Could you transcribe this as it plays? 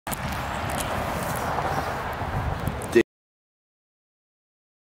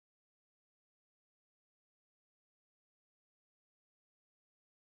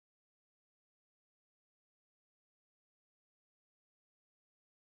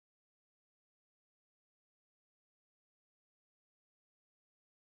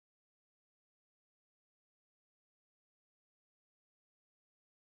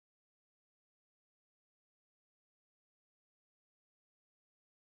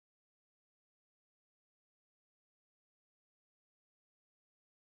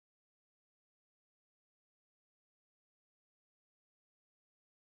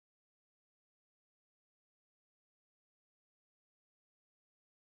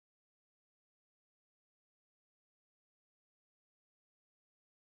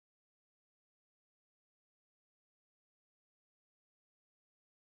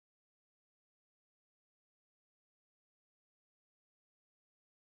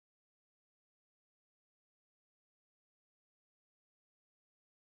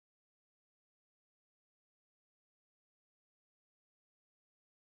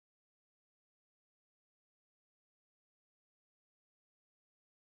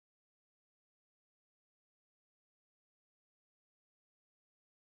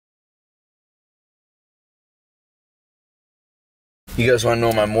You guys want to know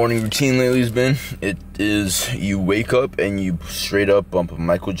what my morning routine lately has been? It is, you wake up and you straight up bump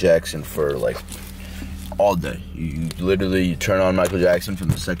Michael Jackson for like all day. You literally turn on Michael Jackson from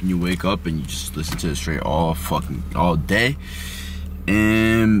the second you wake up and you just listen to it straight all day.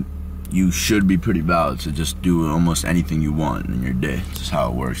 And you should be pretty valid to just do almost anything you want in your day. That's just how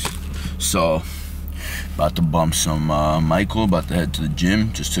it works. So, about to bump some Michael, about to head to the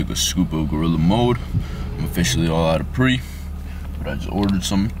gym. Just took a scoop of Gorilla Mode. I'm officially all out of pre. But I just ordered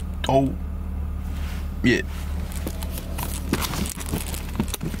some. Oh, yeah.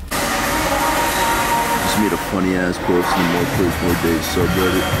 Just made a funny ass post in the More Plays More Days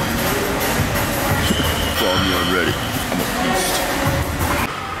subreddit. Follow me on Reddit. I'm a beast.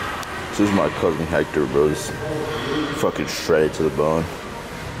 So this is my cousin Hector, bro. He's fucking shredded to the bone.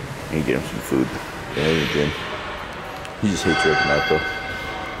 I need to get him some food. Yeah, in the gym. He just hates working out though.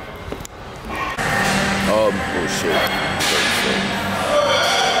 Oh shit.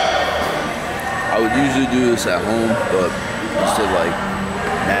 I would usually do this at home, but instead like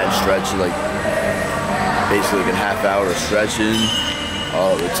mad stretches, like basically like a half hour of stretching.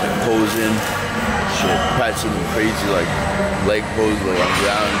 It's like posing, shit, probably something crazy like leg pose, like on the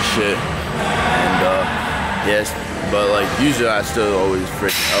ground and shit. And yes, but like usually I still always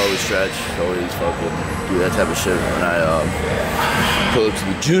stretch, always fucking do that type of shit when I pull up to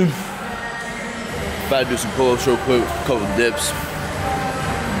the gym. If I do some pull-ups real quick, a couple dips.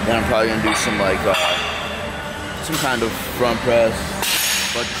 Then I'm probably gonna do some like some kind of front press,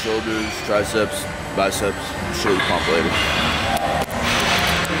 bunch of shoulders, triceps, biceps, shoulder pump later.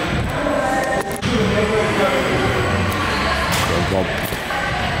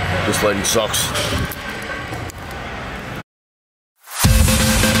 This lighting sucks.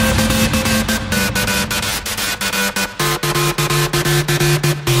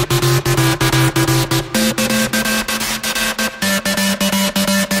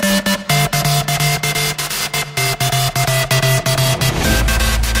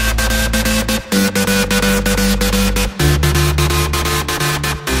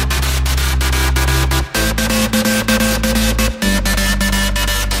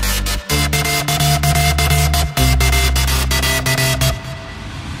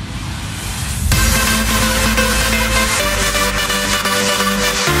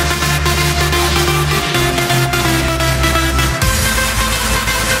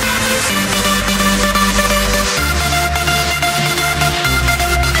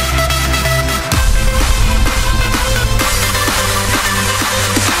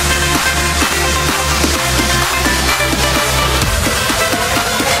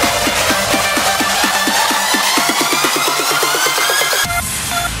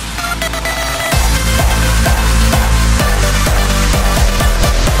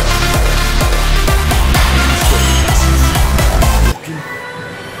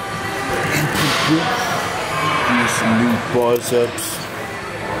 Do some new biceps.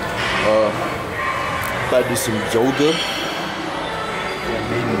 Gotta do some yoga.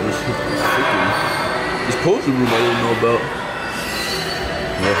 This posing room I didn't know about.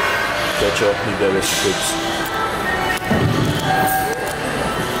 Yeah, catch up. You got some tips.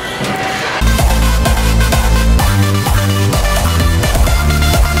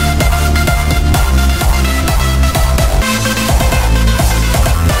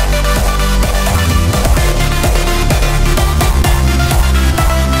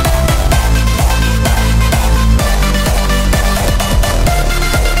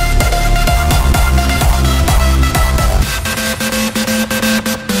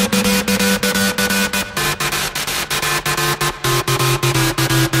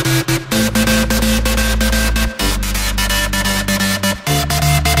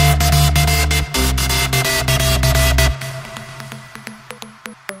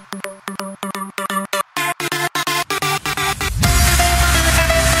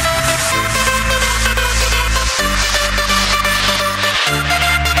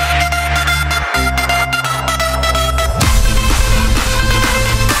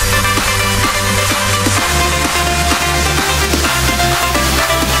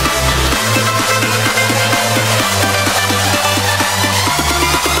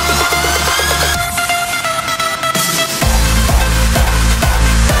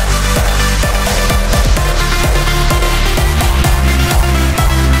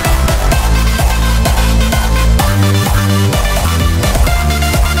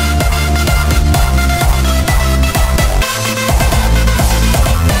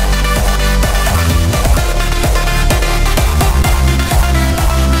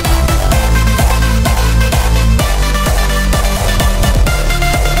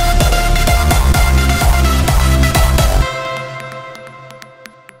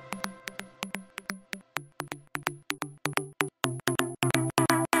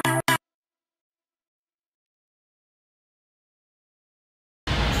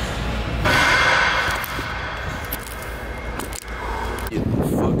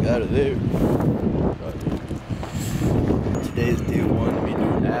 out of there. Today is day one of me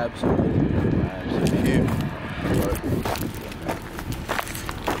doing abs. I'm gonna do my abs over here.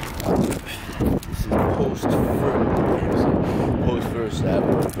 This is post first ab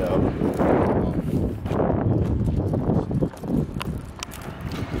workout.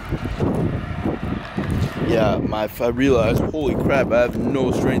 Yeah, I realized, holy crap, I have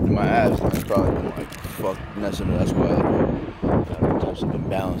no strength in my abs. And I've probably been like, fuck, messing with. That's why I have some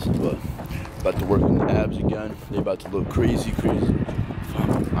imbalance. But about to work on the abs again. They're about to look crazy.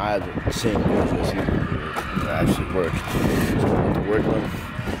 Fuck, my abs are insane. They actually work. So I'm about to work on them.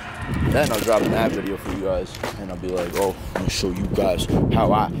 Then I'll drop an ab video for you guys. And I'll be like, oh, I'm going to show you guys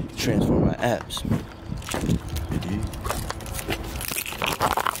how I transform my abs.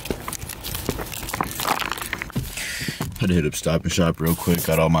 Had to hit up Stop and Shop real quick.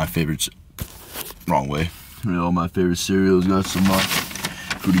 Got all my favorites. Wrong way. All my favorite cereals. Got some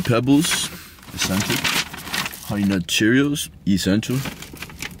Fruity Pebbles, essential. Honey Nut Cheerios, essential.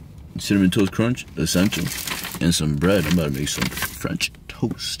 Cinnamon Toast Crunch, essential. And some bread. I'm about to make some French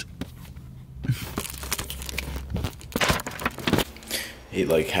toast. Ate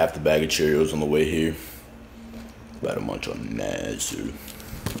like half the bag of Cheerios on the way here. About to munch on that too.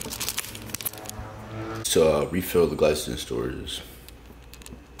 To refill the glycogen storages.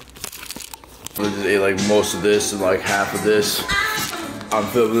 I just ate like most of this and like half of this. I'm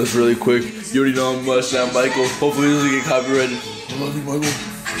filming this really quick. You already know I'm much now, Michael. Hopefully this doesn't get copyrighted. I love you, Michael.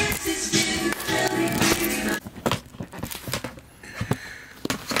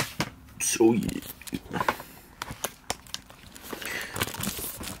 So yeah.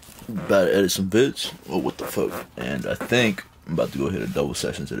 About to edit some vids. Oh, what the fuck? And I think I'm about to go hit a double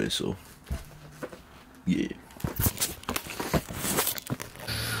session today, so yeah.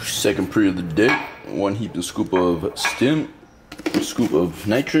 Second pre of the day. 1 heaped a scoop of stim, a scoop of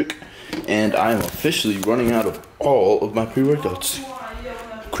nitric, and I'm officially running out of all of my pre-workouts.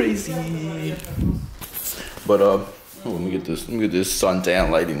 Crazy. But oh, let me get this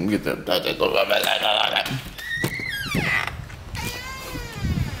suntan lighting. Let me get that.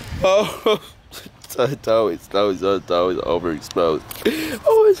 Oh, it's always overexposed.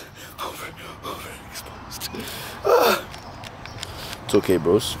 Always overexposed. It's okay,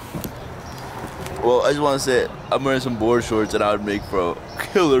 bros. Well, I just want to say I'm wearing some board shorts and I would make for a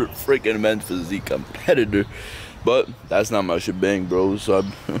killer freaking men's physique competitor. But that's not my shebang, bro. So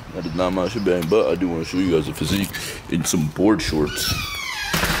that is not my shebang. But I do want to show you guys a physique in some board shorts.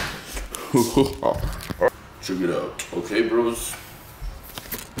 Check it out. Okay, bros.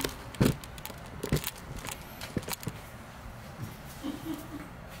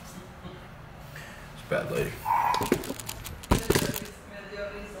 It's bad lighting.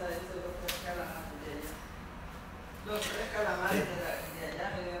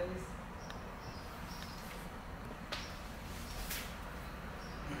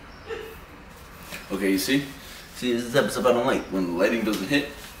 Okay, you see? See, this is the type of stuff I don't like. When the lighting doesn't hit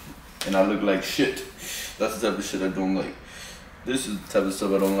and I look like shit. That's the type of shit I don't like. This is the type of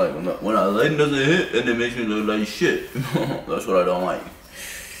stuff I don't like. When the lighting doesn't hit and it makes me look like shit. That's what I don't like.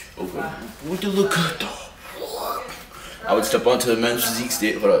 Okay. Would you look good though? I would step onto the men's physique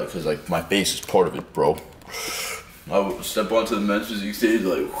stage, because like my face is part of it, bro. I would step onto the men's physique stage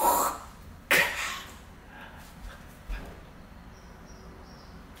like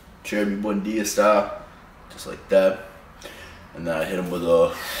Jeremy Buendia style, just like that, and then I hit him with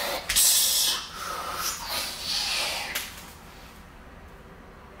a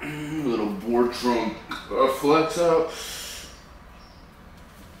little board trunk flex out.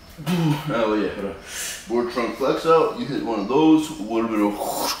 Oh yeah, board trunk flex out. You hit one of those, a little bit of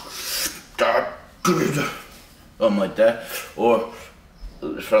something like that, or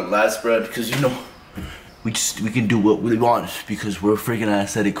front lat spread, because you know. We can do what we want because we're a freaking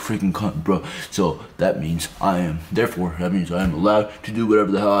aesthetic freaking cunt, bro. So that means I am allowed to do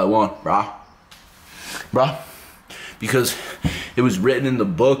whatever the hell I want, brah. Because it was written in the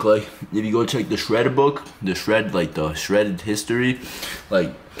book, like, if you go check the shredded book, the shredded history,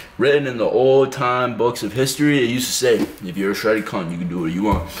 like, written in the old time books of history, it used to say, if you're a shredded cunt, you can do what you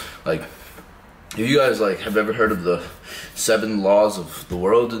want. Like, if you guys, like, have ever heard of the 7 laws of the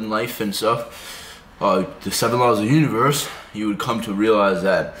world and life and stuff, the 7 laws of the universe, you would come to realize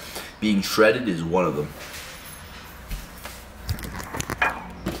that being shredded is one of them.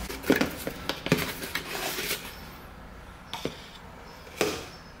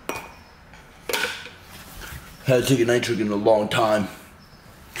 Haven't taken nitric in a long time.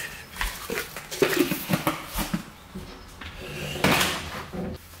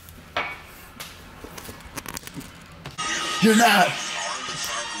 You're not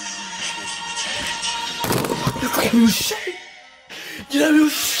fucking you shit. You know you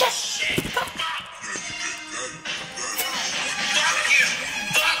shit.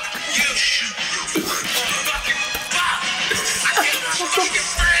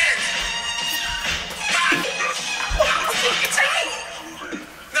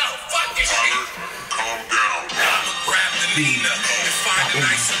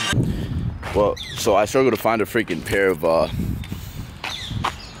 Well, so I struggled to find a freaking pair of, you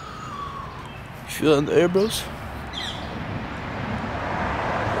feel that in the air, bros?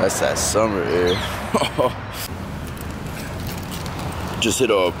 That's that summer air. Just hit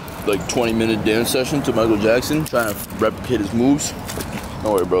a, like, 20-minute dance session to Michael Jackson, trying to replicate his moves.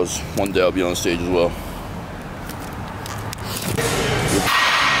 Don't worry, bros. One day I'll be on stage as well.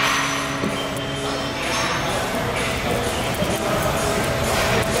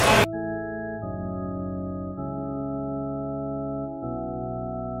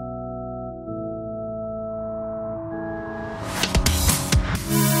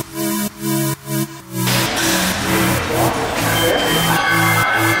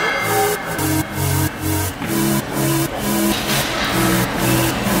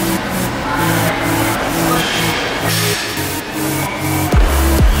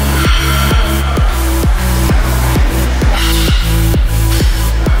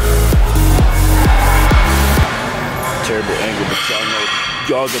 Terrible angle, but y'all know,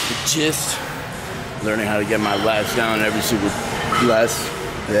 y'all get the gist. Learning how to get my lats down every single last,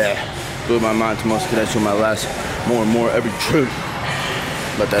 build my mind to muscle connection with my lats more and more every trip.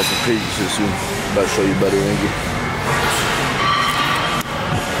 But that's some crazy shit soon. About to show you better angle.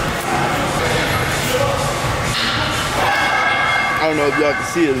 I don't know if y'all can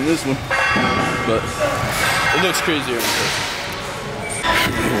see it in this one, but it looks crazier in person.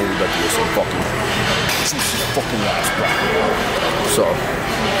 We're about to get some fucking juicy fucking lats, bro. So,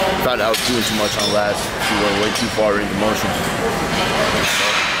 thought I was doing too much on lats. We went way too far into motion. So,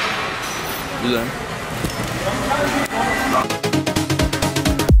 you learn.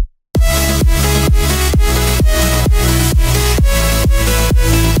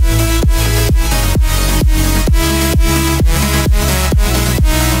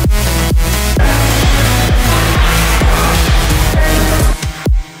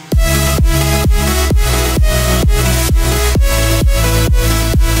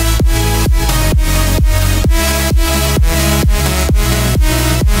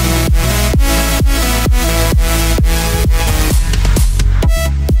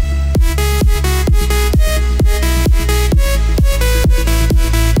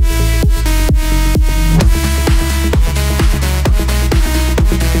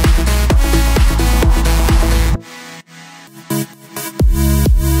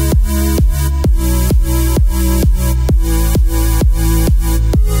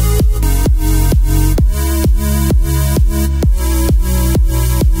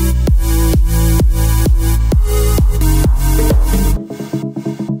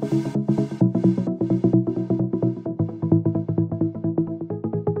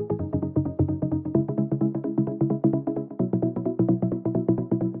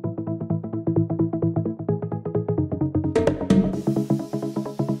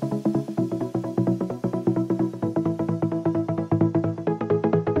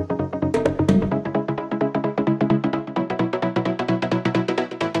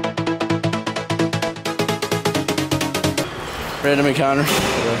 Random encounter.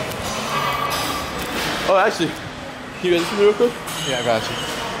 Oh, actually, can you guys listen real quick? Yeah, I got you.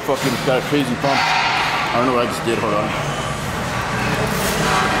 Fucking got a crazy pump. I don't know what I just did. Hold on.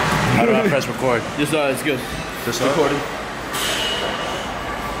 How do I press record? Just it's good. Just recording.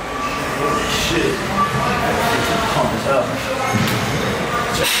 Shit. Pump as hell.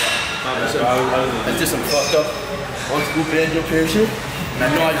 Check it out. I did some fucked up old school Banjopears shit. And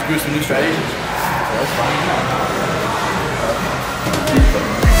I know I just grew some new strategies. So that's fine.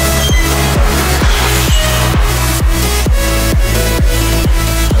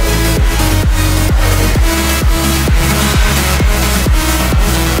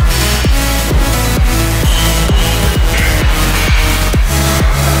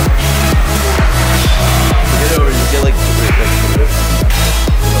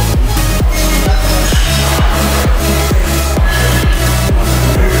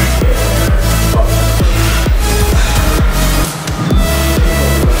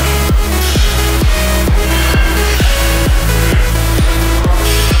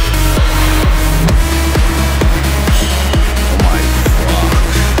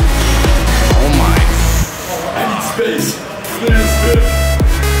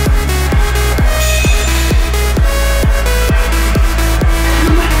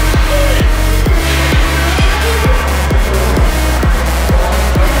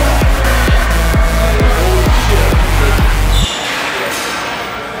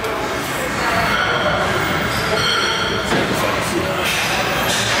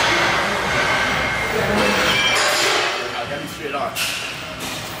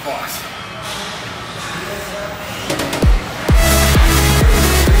 fucked.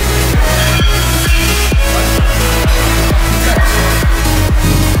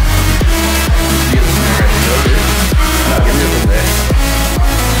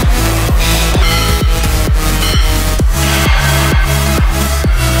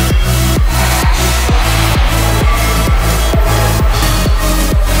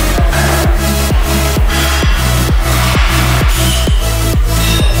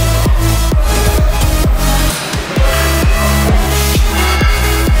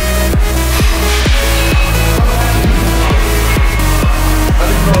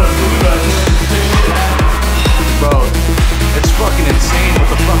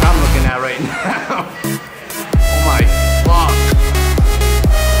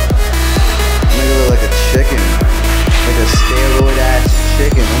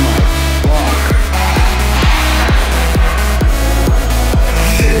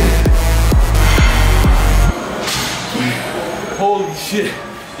 Holy shit.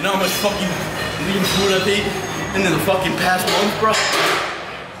 You know how much fucking lean food I've eaten in the fucking past month, bro?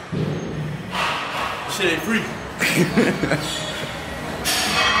 Shit ain't free.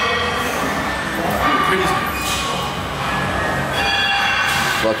 Crazy.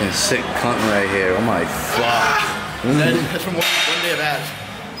 Fucking sick cunt right here. Oh my fuck. That's from one day of abs.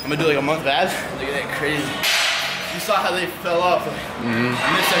 I'm gonna do like a month of abs. Look at that, crazy. You saw how they fell off. And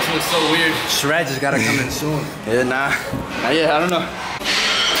this section was so weird. Shreds has gotta come in soon. Yeah, nah. Yeah, I don't know.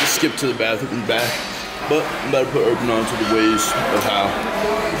 Just skip to the bathroom and back. But I'm about to put Urban onto the ways of how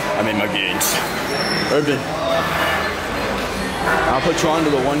I made my gains. Urban, I'll put you onto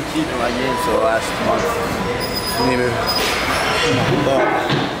the one keep in my gains for the last month. Maybe.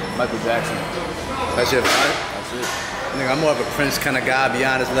 Michael Jackson. That's your vibe? That's it. I think I'm more of a Prince kind of guy, be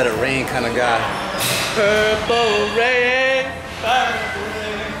honest, let it rain kind of guy. Purple rain, purple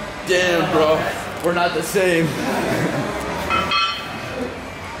rain. Damn, bro. We're not the same.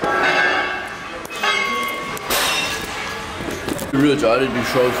 Real job, I didn't do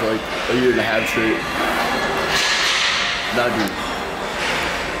shows for like a year and a half straight. Not doing.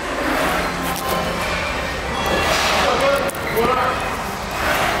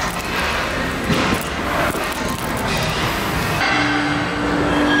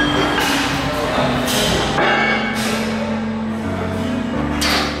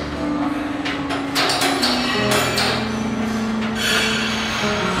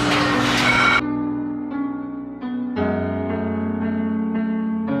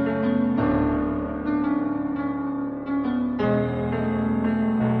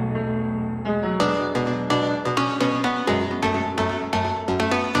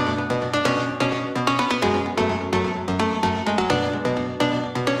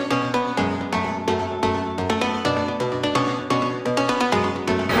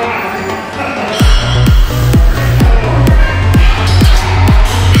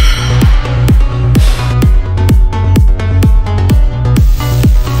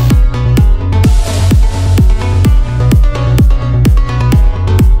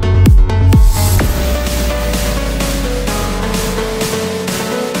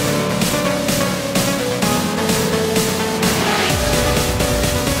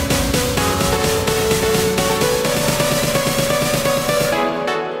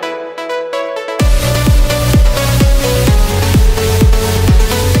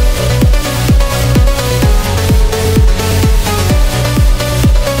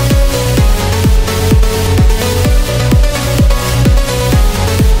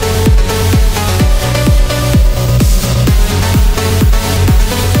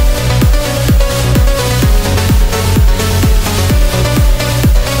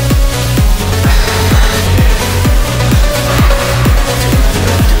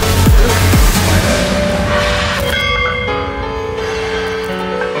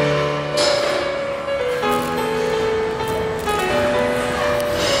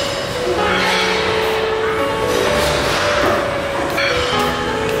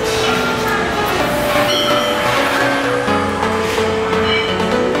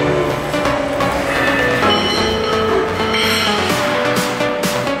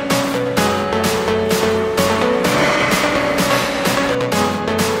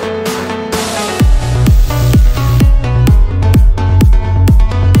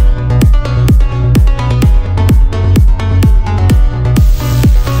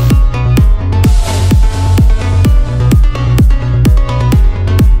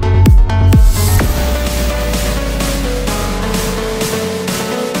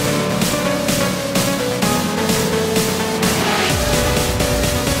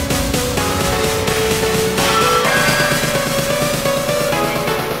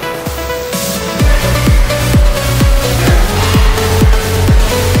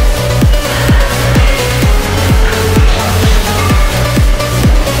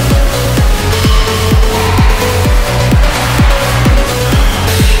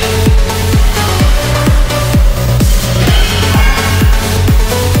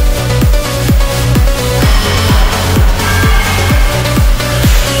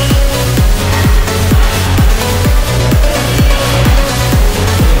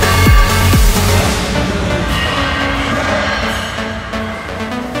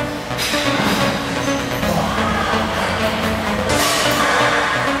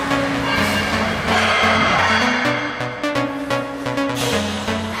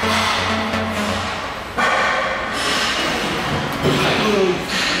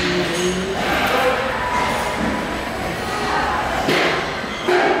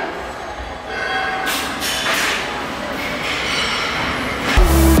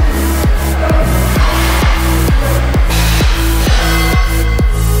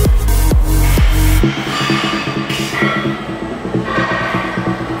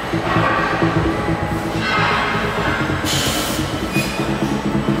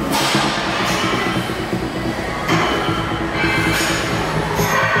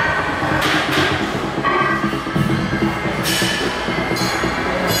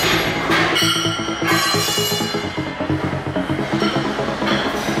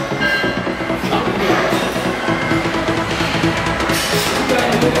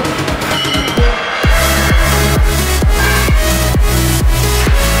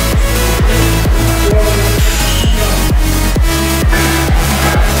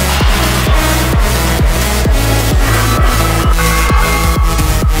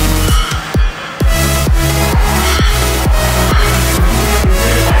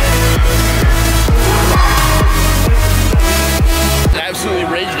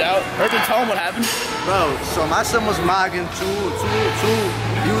 worked out. Heard him tell him what happened. Bro, so my son was mogging two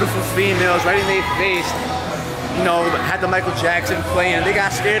beautiful females right in their face. You know, had the Michael Jackson playing. They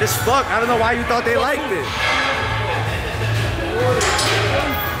got scared as fuck. I don't know why you thought they liked it.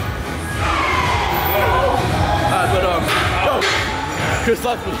 Chris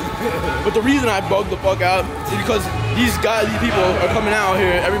left me. But the reason I bugged the fuck out is because these people are coming out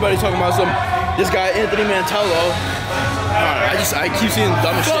here. Everybody's talking about this guy Anthony Mantello. I keep seeing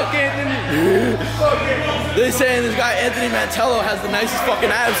dumb shit. Fuck Anthony. They're saying this guy Anthony Mantello has the nicest fucking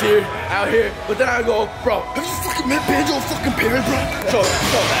abs out here. But then I go, bro, have you fucking met Banjopears, bro? Show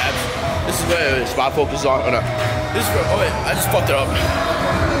the abs. This is where spot focus is on. Oh, no. This is from, oh wait, I just fucked it up.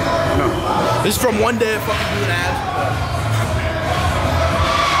 No. This is from one day of fucking doing abs.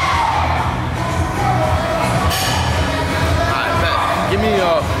 Give me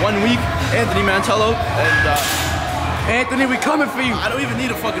 1 week, Anthony Mantello, and Anthony, we coming for you. I don't even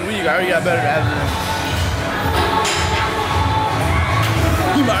need a fucking week. I already got better abs than him.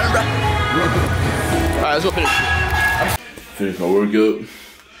 You mind, bro? Alright, let's go finish. Finish my workout.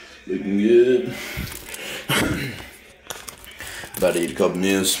 Looking good. About to eat a couple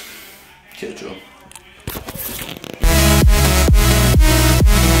meals. Catch y'all.